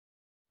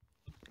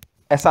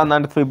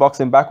SR93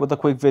 Boxing back with a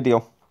quick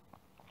video.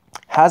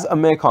 Has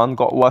Amir Khan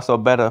got worse or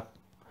better?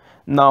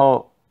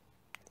 Now,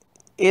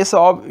 it's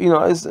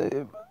it's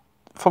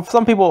for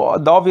some people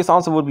the obvious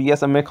answer would be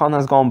yes. Amir Khan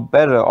has gone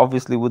better,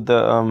 obviously with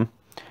the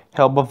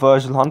help of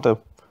Virgil Hunter.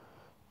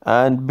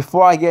 And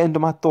before I get into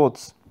my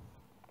thoughts,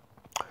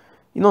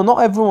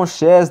 not everyone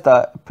shares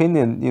that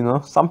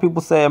opinion. Some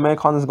people say Amir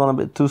Khan has gone a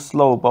bit too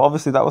slow, but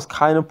obviously that was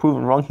kind of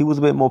proven wrong. He was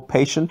a bit more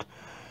patient.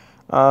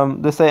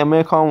 They say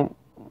Amir Khan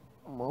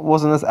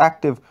wasn't as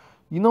active.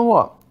 You know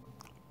what?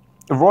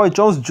 Roy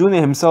Jones Jr.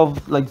 himself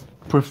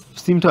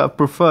seemed to have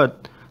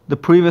preferred the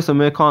previous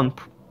Amir Khan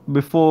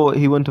before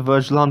he went to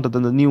Virgil Hunter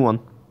than the new one.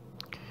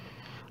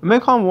 Amir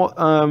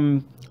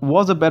Khan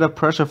was a better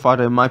pressure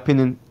fighter in my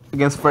opinion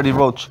against Freddie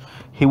Roach.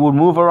 He would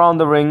move around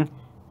the ring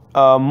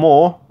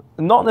more,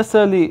 not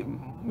necessarily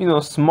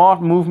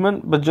smart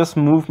movement, but just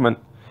movement,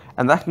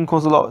 and that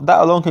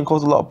alone can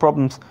cause a lot of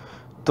problems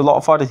to a lot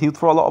of fighters. He would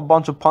throw a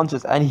bunch of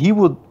punches, and he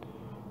would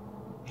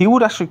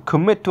actually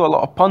commit to a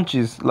lot of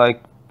punches.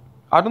 Like,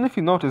 I don't know if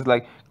you noticed,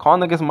 like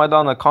Khan against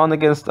Maidana, Khan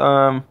against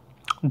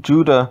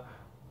Judah,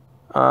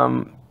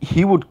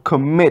 he would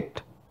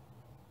commit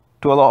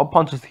to a lot of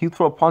punches. He'd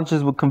throw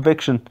punches with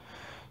conviction.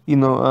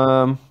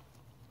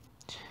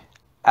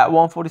 At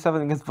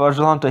 147 against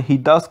Virgil Hunter, he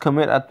does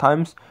commit at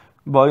times,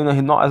 but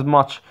he's not as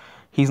much.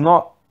 He's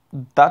not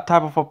that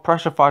type of a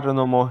pressure fighter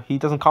no more. He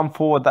doesn't come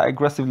forward that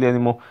aggressively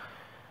anymore.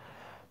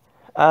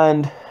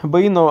 But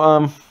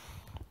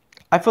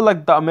I feel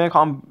like the Amir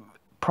Khan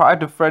prior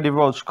to Freddie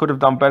Roach could have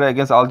done better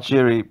against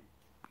Algieri,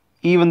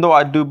 even though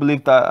I do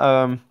believe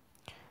that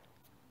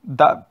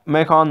that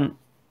Amir Khan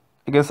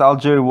against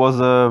Algieri was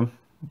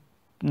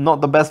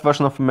not the best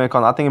version of Amir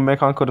Khan. I think Amir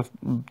Khan could have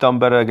done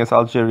better against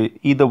Algieri,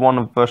 either one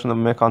of version of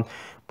Amir Khan.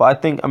 But I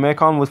think Amir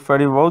Khan with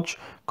Freddie Roach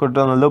could have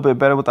done a little bit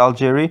better with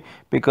Algieri,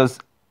 because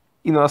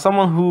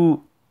someone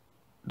who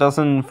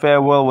doesn't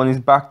fare well when he's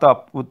backed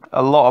up with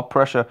a lot of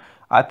pressure,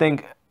 I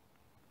think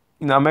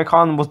Amir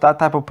Khan was that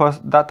type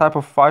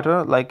of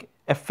fighter, like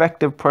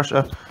effective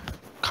pressure,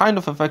 kind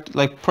of effective,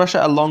 like pressure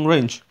at long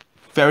range,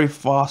 very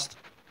fast.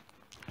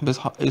 But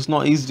it's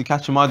not easy to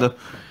catch him either.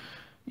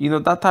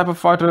 That type of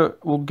fighter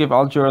will give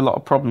Algieri a lot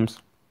of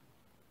problems.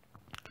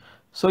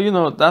 So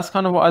that's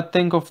kind of what I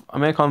think of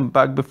Amir Khan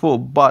back before.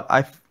 But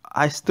I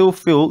still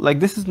feel like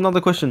this is another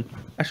question.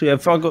 Actually, I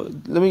forgot.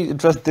 Let me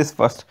address this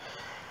first.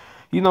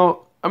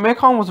 Amir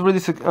Khan was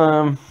really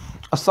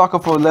a sucker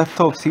for left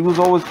hooks. He was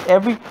always,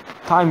 every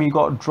time he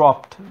got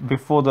dropped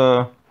before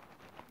the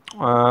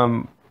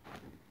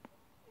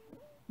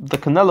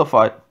Canelo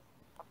fight,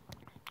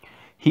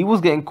 he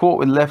was getting caught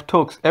with left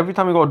hooks. Every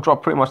time he got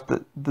dropped, pretty much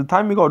the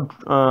time he got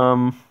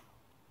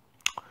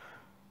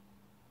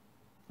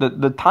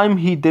the time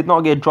he did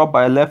not get dropped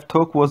by a left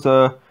hook was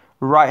a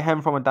right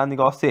hand from a Danny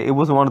Garcia. It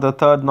was one of the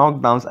third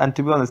knockdowns, and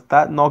to be honest,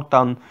 that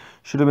knockdown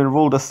should have been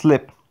ruled a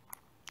slip,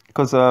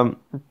 because yeah,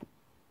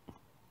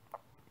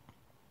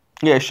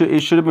 it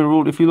should have been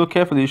ruled. If you look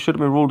carefully, it should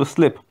have been ruled a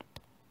slip.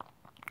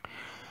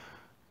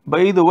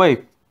 But either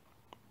way,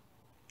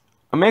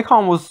 Amir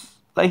Khan was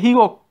like, he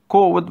got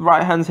caught with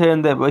right hands here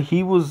and there, but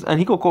he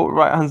got caught with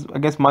right hands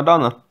against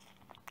Maidana.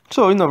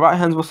 So right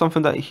hands was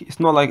something that it's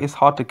not like it's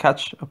hard to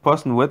catch a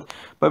person with.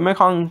 But Amir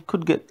Khan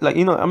could get, like,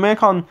 Amir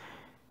Khan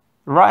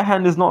right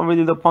hand is not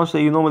really the punch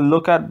that you normally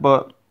look at,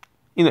 but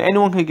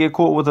anyone can get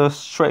caught with a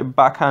straight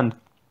backhand.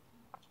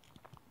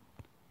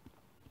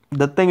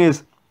 The thing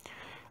is,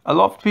 a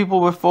lot of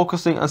people were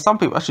focusing, and some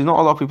people, actually not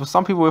a lot of people,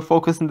 some people were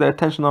focusing their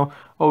attention on,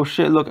 oh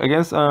shit, look,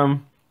 against Chris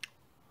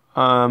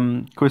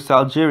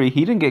Algieri,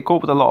 he didn't get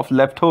caught with a lot of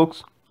left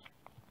hooks.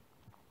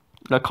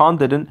 Like Khan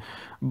didn't,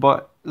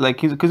 but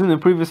like, because in the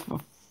previous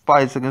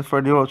fights against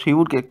Freddie Roach, he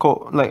would get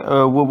caught, like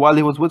while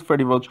he was with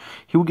Freddie Roach,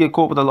 he would get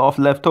caught with a lot of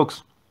left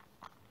hooks.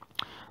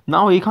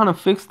 Now he kind of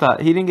fixed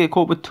that. He didn't get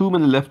caught with too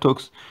many left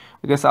hooks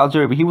against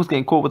Algieri, but he was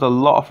getting caught with a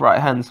lot of right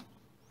hands.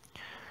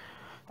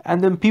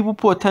 And then people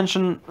put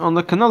attention on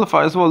the Canelo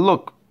fight as well.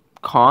 Look,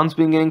 Khan's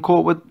been getting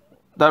caught with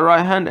that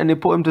right hand, and they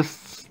put him to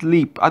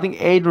sleep. I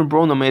think Adrian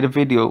Broner made a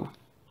video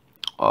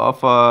of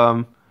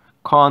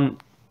Khan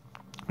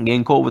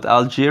getting caught with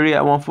Algieri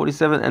at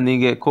 147, and then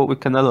get caught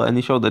with Canelo, and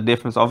he showed the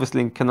difference.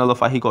 Obviously, in Canelo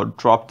fight, he got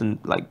dropped and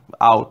like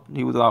out.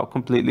 He was out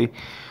completely.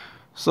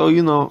 So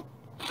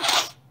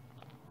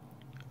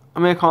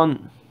Amir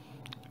Khan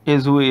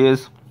is who he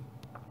is.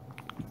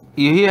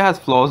 He has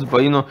flaws,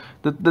 but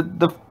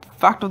the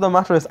fact of the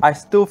matter is, I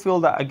still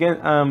feel that again,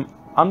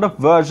 under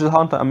Virgil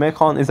Hunter, Amir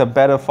Khan is a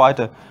better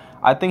fighter.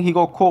 I think he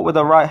got caught with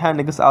a right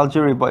hand against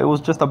Algieri, but it was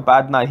just a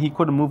bad night. He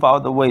couldn't move out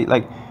of the way.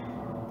 Like,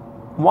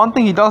 one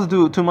thing he does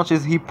do too much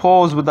is he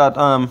paws with that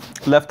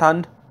left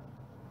hand.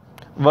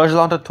 Virgil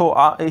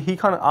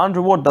Hunter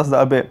Andrew Ward does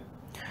that a bit.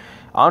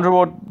 Andrew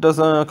Ward does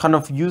kind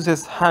of use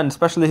his hand,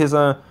 especially his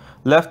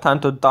left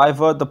hand, to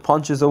divert the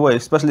punches away.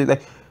 Especially,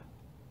 like,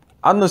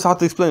 I don't know how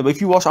to explain it, but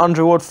if you watch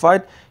Andrew Ward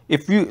fight,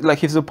 if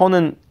his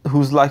opponent,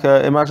 who's like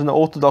imagine an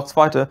orthodox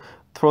fighter,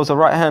 throws a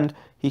right hand,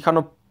 he kind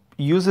of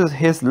uses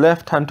his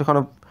left hand to kind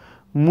of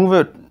move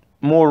it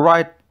more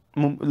right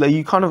like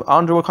you kind of,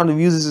 Andre kind of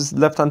uses his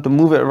left hand to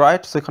move it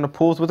right, so he kind of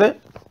pulls with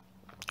it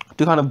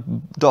to kind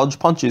of dodge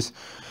punches.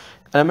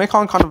 And Amir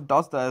Khan kind of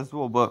does that as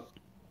well, but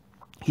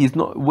he's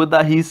not with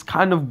that. He's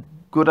kind of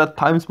good at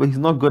times, but he's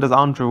not good as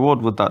Andre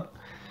Ward with that.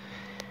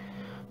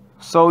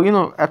 So, you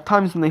know, at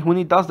times when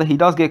he does that, he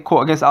does get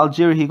caught. Against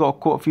Algeria, he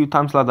got caught a few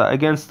times like that.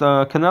 Against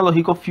Canelo,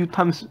 he got a few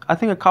times, I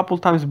think a couple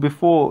times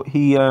before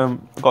he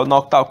got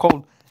knocked out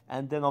cold.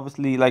 And then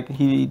obviously, like,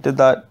 he did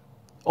that.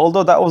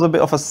 Although that was a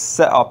bit of a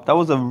setup. That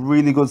was a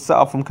really good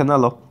setup from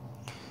Canelo.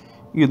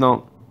 You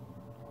know.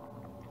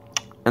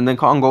 And then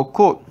Khan got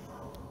caught.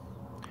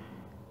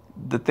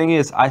 The thing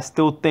is, I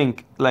still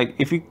think, like,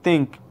 if you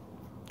think,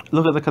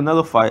 look at the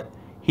Canelo fight,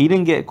 he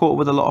didn't get caught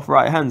with a lot of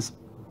right hands.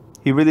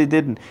 He really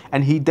didn't.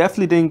 And he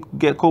definitely didn't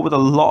get caught with a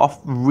lot of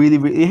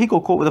really, he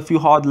got caught with a few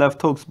hard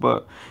left hooks,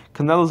 but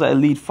Canelo's an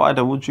elite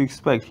fighter. What do you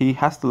expect? He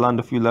has to land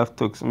a few left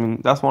hooks. I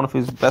mean, that's one of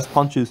his best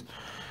punches.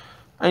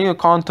 And, you know,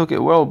 Khan took it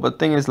well, but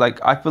thing is, like,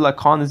 I feel like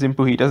Khan is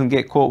improved. He doesn't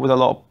get caught with a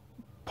lot of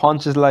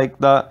punches like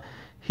that.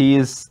 He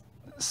is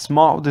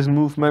smart with his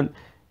movement.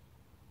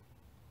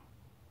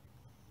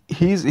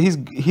 He's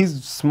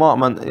smart,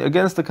 man.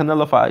 Against the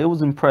Canelo fight, I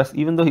was impressed.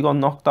 Even though he got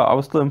knocked out, I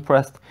was still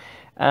impressed.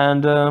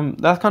 And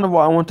that's kind of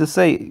what I want to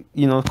say,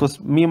 you know, because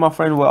me and my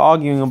friend were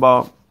arguing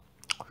about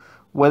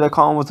whether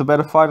Khan was a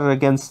better fighter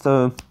against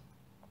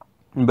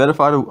better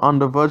fighter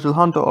under Virgil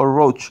Hunter or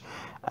Roach.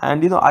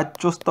 And, you know, I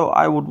just thought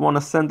I would want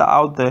to send that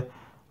out there.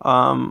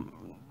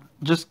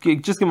 Just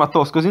give my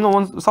thoughts, because, you know,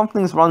 once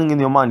something's running in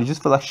your mind, you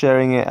just feel like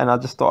sharing it, and I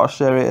just thought I'd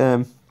share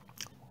it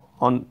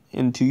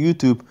into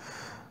YouTube.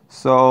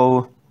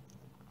 So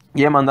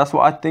yeah, man, that's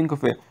what I think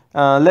of it.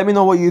 Let me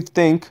know what you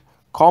think.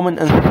 Comment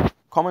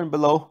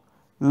below.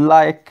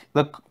 Like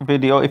the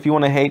video. If you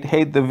want to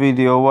hate the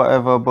video,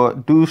 whatever,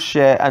 but do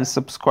share and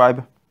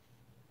subscribe.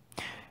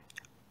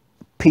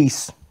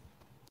 Peace.